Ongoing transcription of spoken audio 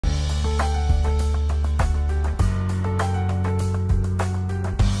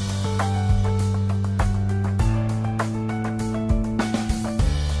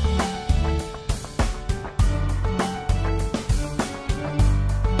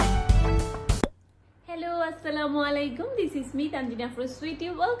আসসালামু আলাইকুম, this is me Tanzina for Sweety.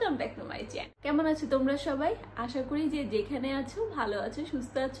 Welcome back to my channel. কেমন আছো তোমরা সবাই? আশা করি যে যেখানে আছো ভালো আছো,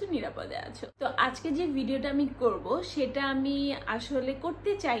 সুস্থ আছো, নিরাপদে আছো। তো আজকে যে ভিডিওটা আমি করব সেটা আমি আসলে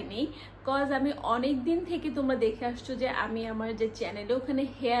করতে চাইনি, কজ আমি অনেক দিন থেকে তোমরা দেখে আসছো যে আমি আমার যে চ্যানেলে ওখানে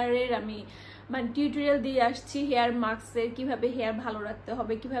হেয়ারের আমি মানে টিউটোরিয়াল দিয়ে আসছি, হেয়ার মাস্কের কিভাবে হেয়ার ভালো রাখতে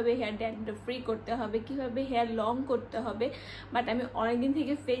হবে, কিভাবে হেয়ার ড্যান্ড্রফ ফ্রি করতে হবে, কিভাবে হেয়ার লং করতে হবে। বাট আমি অনেকদিন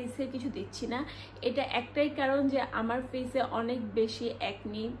থেকে ফেসে কিছু দিচ্ছি না। এটা একটাই কারণ যে আমার ফেসে অনেক বেশি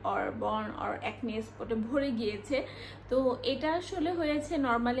acne or born or acne স্পটে ভরে গিয়েছে। তো এটা আসলে হয়েছে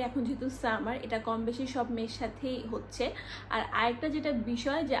নর্মালি, এখন যেহেতু সামার, এটা কম বেশি সব মেয়ের সাথেই হচ্ছে। আর আরেকটা যেটা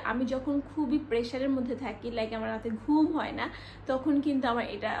বিষয় যে আমি যখন খুবই প্রেশারের মধ্যে থাকি, লাইক আমার রাতে ঘুম হয় না, তখন কিন্তু আমার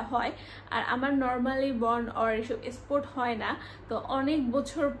এটা হয়। আর আমার নর্মালি বর্ন অর এসব স্পট হয় না। তো অনেক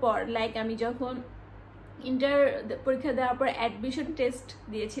বছর পর, লাইক আমি যখন ইন্টার পরীক্ষা দেওয়ার পর অ্যাডমিশন টেস্ট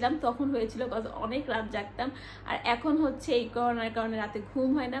দিয়েছিলাম তখন হয়েছিল, কজ অনেক রাত জাগতাম। আর এখন হচ্ছে এই করোনার কারণে রাতে ঘুম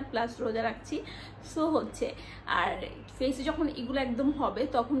হয় না, প্লাস রোজা রাখছি, সো হচ্ছে। আর ফেসে যখন এগুলো একদম হবে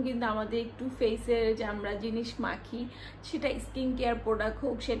তখন কিন্তু আমাদের একটু ফেসের যে আমরা জিনিস মাখি, সেটা স্কিন কেয়ার প্রোডাক্ট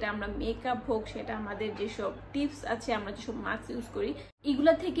হোক, সেটা আমরা মেকআপ হোক, সেটা আমাদের যেসব টিপস আছে, আমরা যেসব মাস্ক ইউজ করি,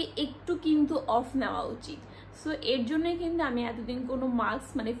 এগুলা থেকে একটু কিন্তু অফ নেওয়া উচিত। সো এর জন্য কিন্তু আমি এতদিন কোনো মাস্ক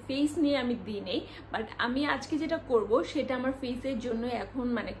মানে ফেস নিয়ে আমি দিই নেই। বাট আমি আজকে যেটা করব সেটা আমার ফেসের জন্য এখন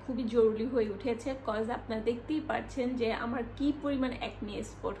মানে খুবই জরুরি হয়ে উঠেছে, কজ আপনারা দেখতেই পাচ্ছেন যে আমার কি পরিমাণ অ্যাকনি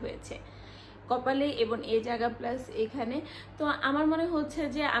স্পট হয়েছে কপালে এবং এই জায়গা প্লাস এখানে। তো আমার মনে হচ্ছে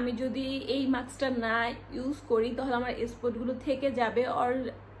যে আমি যদি এই মাস্কটা না ইউজ করি তাহলে আমার স্পটগুলো থেকে যাবে আর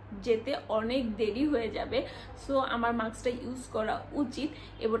যেতে অনেক দেরি হয়ে যাবে। সো আমার মাস্কটা ইউজ করা উচিত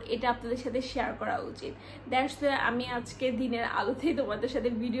এবং এটা আপনাদের সাথে শেয়ার করা উচিত। দ্যাটস আমি আজকে দিনের আলোতেই তোমাদের সাথে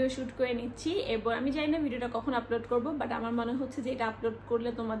ভিডিও শ্যুট করে নিচ্ছি। এবং আমি জানি না ভিডিওটা কখন আপলোড করব, বাট আমার মনে হচ্ছে যে এটা আপলোড করলে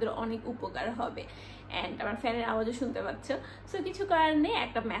তোমাদের অনেক উপকার হবে। অ্যান্ড আমার ফ্যানের আওয়াজও শুনতে পাচ্ছ। সো কিছু করার নেই,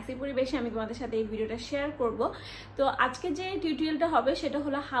 একটা ম্যাসি পরিবেশে আমি তোমাদের সাথে এই ভিডিওটা শেয়ার করব। তো আজকে যে টিউটোরিয়ালটা হবে সেটা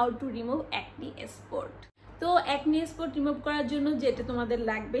হলো how to remove acne spot. তো অ্যাকনি স্পট রিমুভ করার জন্য যেটা তোমাদের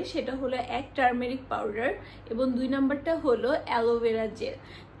লাগবে সেটা হলো এক টার্মেরিক পাউডার এবং 2 নাম্বারটা হলো অ্যালোভেরা জেল।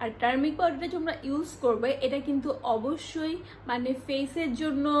 আর টার্মেরিক পাউডারটা তোমরা ইউজ করবে, এটা কিন্তু অবশ্যই মানে ফেসের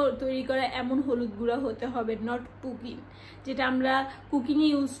জন্য তৈরি করা এমন হলুদ গুঁড়া হতে হবে, নট কুকিং। যেটা আমরা কুকিংয়ে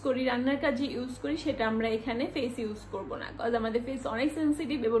ইউজ করি, রান্নার কাজে ইউজ করি, সেটা আমরা এখানে ফেসে ইউজ করব না, কজ আমাদের ফেস অনেক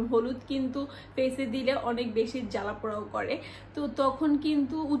সেন্সিটিভ এবং হলুদ কিন্তু ফেসে দিলে অনেক বেশি জ্বালা পোড়াও করে। তো তখন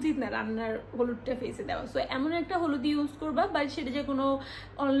কিন্তু উচিত না রান্নার হলুদটা ফেসে দেওয়া। সো এমন একটা হলুদ ইউজ করবা, বা সেটা যে কোনো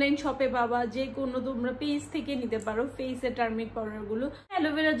অনলাইন শপে পাবা, যে কোনো তোমরা পেজ থেকে নিতে পারো ফেসের টার্মেরিক পাউডারগুলো।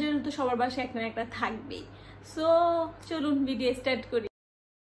 অ্যালোভেরা জেল তো সবার বাসায় একটা না একটা থাকবেই। সো চলুন ভিডিও স্টার্ট করি।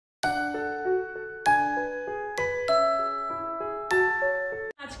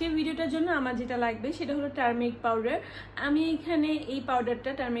 আজকের ভিডিওটার জন্য আমার যেটা লাগবে সেটা হলো টার্মেরিক পাউডার। আমি এখানে এই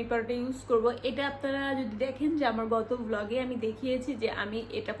পাউডারটা টার্মেরিক পাউডারটা ইউজ করব। এটা আপনারা যদি দেখেন যে আমার গত ব্লগে আমি দেখিয়েছি যে আমি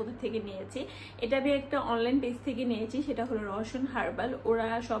এটা কোথা থেকে নিয়েছি। এটা আমি একটা অনলাইন পেজ থেকে নিয়েছি, সেটা হলো রসুন হার্বাল। ওরা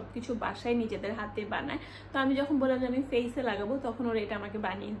সবকিছু বাসায় নিজেদের হাতে বানায়। তো আমি যখন বললাম যে আমি ফেসে লাগাবো তখন ওরা এটা আমাকে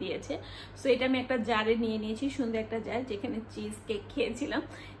বানিয়ে দিয়েছে। সো এটা আমি একটা জারে নিয়ে নিয়েছি, সুন্দর একটা জার, যেখানে চিজ কেক খেয়েছিলাম।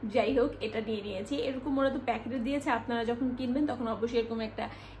 যাই হোক, এটা নিয়ে নিয়েছি। এরকম ওরা তো প্যাকেটে দিয়েছে, আপনারা যখন কিনবেন তখন অবশ্যই এরকম একটা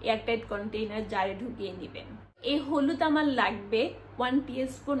এয়ারটাইট কন্টেইনার জারে ঢুকিয়ে নেবেন। এই হলুদ আমার লাগবে 1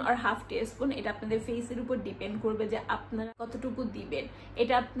 টিস্পুন আর হাফ টিস্পুন। এটা আপনাদের ফেসের উপর ডিপেন্ড করবে যে আপনারা কতটুকু দিবেন।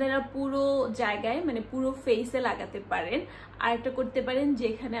 এটা আপনারা পুরো জায়গায় মানে পুরো ফেসে লাগাতে পারেন। আর একটা করতে পারেন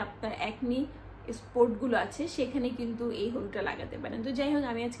যেখানে আপনার অ্যাকনি স্পটগুলো আছে সেখানে কিন্তু এই হলুদটা লাগাতে পারেন। তো যাই হোক,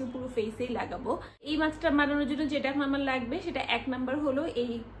 আমি আজকে পুরো ফেসেই লাগাবো। এই মাস্কটা বানানোর জন্য যেটা এখন আমার লাগবে সেটা 1 নাম্বার হলো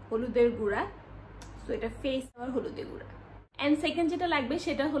এই হলুদের গুঁড়া। তো এটা ফেস আর হলুদের গুঁড়া। অ্যান্ড সেকেন্ড যেটা লাগবে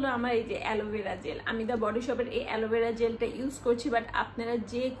সেটা হলো আমার এই যে অ্যালোভেরা জেল। আমি দ্য বডি শপের এই অ্যালোভেরা জেলটা ইউজ করছি, বাট আপনারা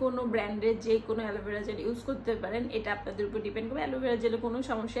যে কোনো ব্র্যান্ডের যে কোনো অ্যালোভেরা জেল ইউজ করতে পারেন। এটা আপনাদের উপর ডিপেন্ড করবে। অ্যালোভেরা জেলে কোনো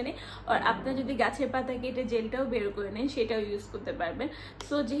সমস্যা নেই। আর আপনারা যদি গাছের পাতা কেটে জেলটাও বের করে নেন সেটাও ইউজ করতে পারবেন।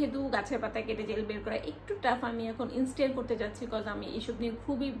 সো যেহেতু গাছের পাতা কেটে জেল বের করা একটু টাফ, আমি এখন ইনস্ট্যান্ট করতে যাচ্ছি, কজ আমি এইসব নিয়ে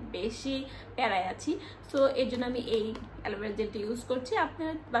খুবই বেশি প্যারায় আছি। সো এর জন্য আমি এই অ্যালোভেরা জেলটা ইউজ করছি।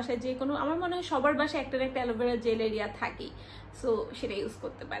 আপনার বাসায় যে কোনো, আমার মনে হয় সবার বাসায় একটা একটা অ্যালোভেরা জেল এরিয়া থাকেই, সো সেটা ইউজ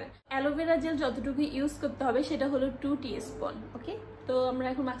করতে পারেন। অ্যালোভেরা জেল যতটুকু ইউজ করতে হবে সেটা হলো 2 টিস্পুন। ওকে, তো আমরা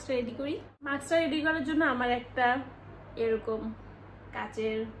এখন মাস্কটা রেডি করি। মাস্কটা রেডি করার জন্য আমার একটা এরকম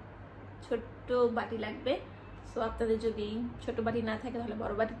কাচের ছোট্ট বাটি লাগবে। সো আপনাদের যদি ছোট বাটি না থাকে তাহলে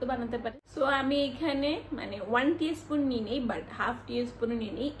বড় বাটি তো বানাতে পারে। সো আমি এখানে মানে 1 টিস্পুন নিয়ে নিই, বাট হাফ টিস্পুনও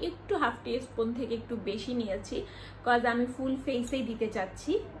নিয়ে নিই। একটু হাফ টিস্পুন থেকে একটু বেশি নিয়েছি, কজ আমি ফুল ফেসেই দিতে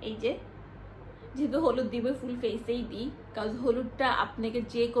চাচ্ছি। এই যে যেহেতু হলুদ দিব ফুল ফেসেই দিই, কারণ হলুদটা আপনাকে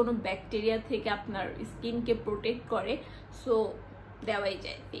যে কোনো ব্যাকটেরিয়া থেকে আপনার স্কিনকে প্রোটেক্ট করে, সো দেওয়াই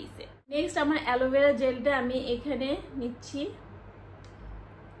যায় ফেসে। নেক্সট আমার অ্যালোভেরা জেলটা আমি এখানে নিচ্ছি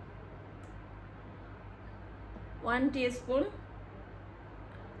 1 teaspoon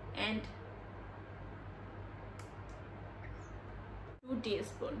and 2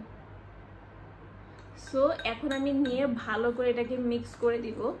 teaspoon। সো এখন আমি নিয়ে ভালো করে এটাকে মিক্স করে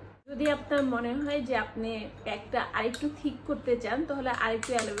দিব। যদি আপনার মনে হয় যে আপনি প্যাকটা আরেকটু ঠিক করতে চান তাহলে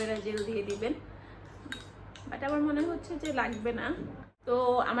আরেকটু অ্যালোভেরা জেল দিয়ে দিবেন, বাট আমার মনে হচ্ছে যে লাগবে না। তো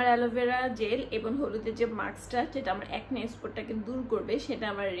আমার অ্যালোভেরা জেল এবং হলুদের যে মাস্কটা, যেটা আমার অ্যাকনে স্পটটাকে দূর করবে, সেটা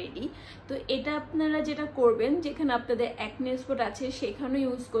আমার রেডি। তো এটা আপনারা যেটা করবেন, যেখানে আপনাদের অ্যাকনে স্পট আছে সেখানেও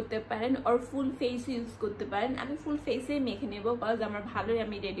ইউজ করতে পারেন, আর ফুল ফেস ইউজ করতে পারেন। আমি ফুল ফেসে মেখে নেব, বিকজ আমার ভালোই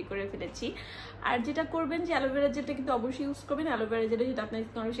আমি রেডি করে ফেলেছি। আর যেটা করবেন যে অ্যালোভেরা জেলটা কিন্তু অবশ্যই ইউজ করবেন। অ্যালোভেরা জেলটা যদি আপনার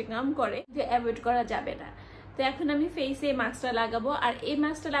স্কিন অনেক কাম করে, যে অ্যাভয়েড করা যাবে না। তো এখন আমি ফেসে মাস্কটা লাগাবো, আর এই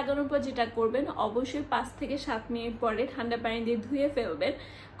মাস্কটা লাগানোর পর যেটা করবেন, অবশ্যই 5 থেকে 7 মিনিট পরে ঠান্ডা পানি দিয়ে ধুয়ে ফেলবেন,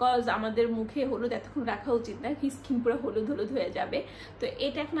 কজ আমাদের মুখে হলুদ এতক্ষণ রাখা উচিত না, স্কিন পুরো হলুদ হলুদ হয়ে যাবে। তো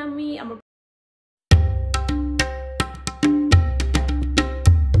এটা এখন আমি আমার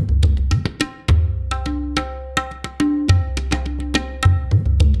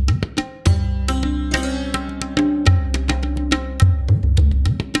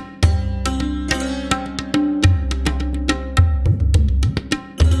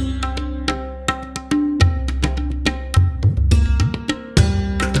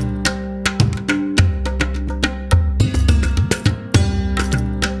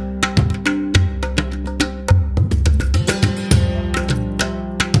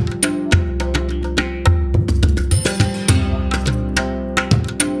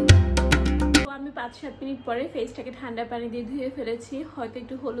পরে ফেসটাকে ঠান্ডা পানি দিয়ে ধুয়ে ফেলেছি। হয়তো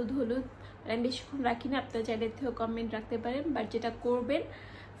একটু হলুদ হলুদ, আমি বেশিক্ষণ রাখি না, আপনারা চাইলে থেকেও কমেন্ট রাখতে পারেন। বাট যেটা করবেন,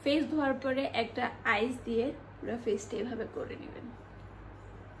 ফেস ধোয়ার পরে একটা আইস দিয়ে পুরো ফেসটা এভাবে করে নেবেন।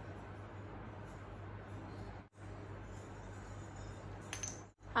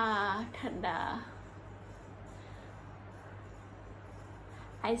 ঠান্ডা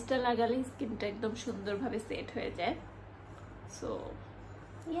আইসটা লাগালে স্কিনটা একদম সুন্দরভাবে সেট হয়ে যায়। সো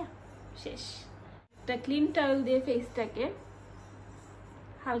ইয়া, শেষ। একটা ক্লিন টাওয়েল দিয়ে ফেসটাকে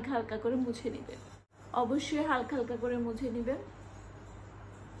হালকা হালকা করে মুছে নেবেন, অবশ্যই হালকা হালকা করে মুছে নেবেন।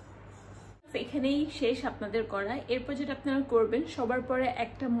 এখানেই শেষ আপনাদের করা। এরপর যেটা আপনারা করবেন, সবার পরে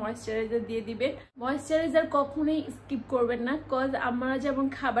একটা ময়েশ্চারাইজার দিয়ে দিবেন। ময়েশ্চারাইজার কখনোই স্কিপ করবেন না, কজ আমরা যেমন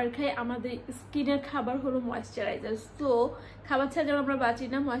খাবার খাই, আমাদের স্কিনের খাবার হলো ময়েশ্চারাইজার। তো খাবার ছাড়া যেমন আমরা বাঁচি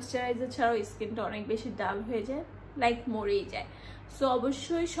না, ময়েশ্চারাইজার ছাড়াও স্কিনটা অনেক বেশি ডাল হয়ে যায়, লাইক মরেই যায়। সো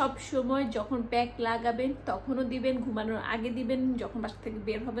অবশ্যই সব সময় যখন প্যাক লাগাবেন তখনও দিবেন, ঘুমানোর আগে দিবেন, যখন বাসা থেকে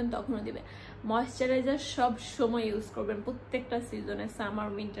বের হবেন তখনও দিবেন। ময়েশ্চারাইজার সব সময় ইউজ করবেন, প্রত্যেকটা সিজনে, সামার,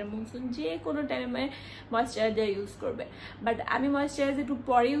 উইন্টার, মনসুন, যে কোনো টাইমে ময়েশ্চারাইজার ইউজ করবেন। বাট আমি ময়েশ্চারাইজার একটু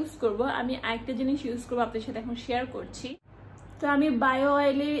পরে ইউজ করব। আমি আরেকটা জিনিস ইউজ করবো, আপনাদের সাথে এখন শেয়ার করছি। তো আমি বায়ো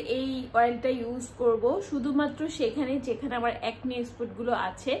অয়েলের এই অয়েলটা ইউজ করব শুধুমাত্র সেখানে যেখানে আমার অ্যাকনে স্পটগুলো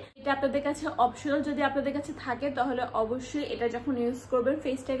আছে। এটা আপনাদের কাছে অপশনাল, যদি আপনাদের কাছে থাকে তাহলে অবশ্যই এটা যখন ইউজ করবেন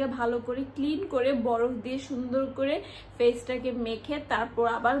ফেসটাকে ভালো করে ক্লিন করে বরফ দিয়ে সুন্দর করে ফেসটাকে মেখে তারপর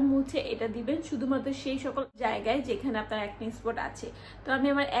আবার মুছে এটা দিবেন শুধুমাত্র সেই সকল জায়গায় যেখানে আপনার অ্যাকনে স্পট আছে। তো আমি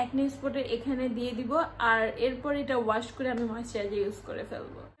আমার অ্যাকনে স্পটের এখানে দিয়ে দিব, আর এরপর এটা ওয়াশ করে আমি ময়েশ্চারাইজার ইউজ করে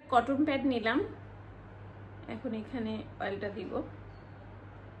ফেলবো। কটন প্যাড নিলাম, এখন এখানে অয়েলটা দিব,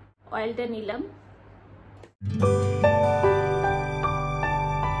 অয়েলটা নিলাম।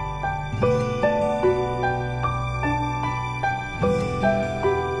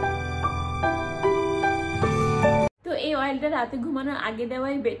 অয়েলটা রাতে ঘুমানোর আগে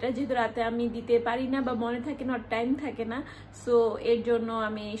দেওয়াই বেটার, যেহেতু রাতে আমি দিতে পারি না বা মনে থাকে না, টাইম থাকে না। সো এর জন্য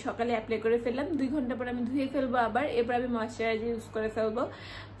আমি সকালে অ্যাপ্লাই করে ফেললাম, 2 ঘন্টা পর আমি ধুয়ে ফেলবো আবার, এরপর আমি ময়েশ্চারাইজার ইউজ করে ফেলবো।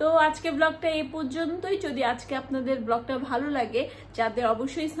 তো আজকে ব্লগটা এই পর্যন্তই। যদি আজকে আপনাদের ব্লগটা ভালো লাগে, যাদের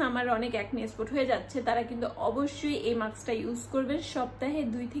অবশ্যই সামার অনেক অ্যাকনে স্পট হয়ে যাচ্ছে, তারা কিন্তু অবশ্যই এই মাস্কটা ইউজ করবেন। সপ্তাহে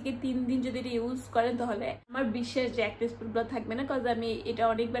 2 থেকে 3 দিন যদি এটা ইউজ করেন তাহলে আমার বিশ্বাস যে অ্যাকনে স্পটগুলো থাকবে না, কজ আমি এটা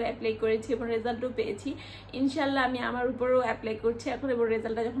অনেকবার অ্যাপ্লাই করেছি এবং রেজাল্টও পেয়েছি। ইনশাল্লাহ আমি আমার উপরেও অ্যাপ্লাই করছি এখন, এবং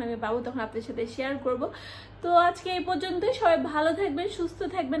রেজাল্টটা যখন আমি পাবো তখন আপনাদের সাথে শেয়ার করব। তো আজকে এই পর্যন্তই। সবাই ভালো থাকবেন, সুস্থ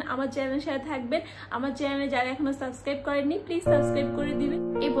থাকবেন, আমার চ্যানেলের সাথে থাকবেন। আমার চ্যানেলে যারা এখনো সাবস্ক্রাইব করেননি প্লিজ সাবস্ক্রাইব করে দিবেন,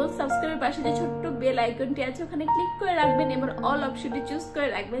 এবং সাবস্ক্রাইবের পাশে যে ছোট্ট বেল আইকনটি আছে ওখানে ক্লিক করে রাখবেন এবং অল অপশনটি চুজ করে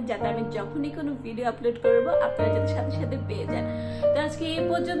রাখবেন, যাতে আমি যখনই কোনো ভিডিও আপলোড করব আপনারা যাতে সাথে সাথে পেয়ে যান। তো আজকে এই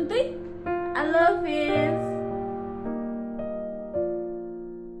পর্যন্তই। আল্লাহ হাফেজ।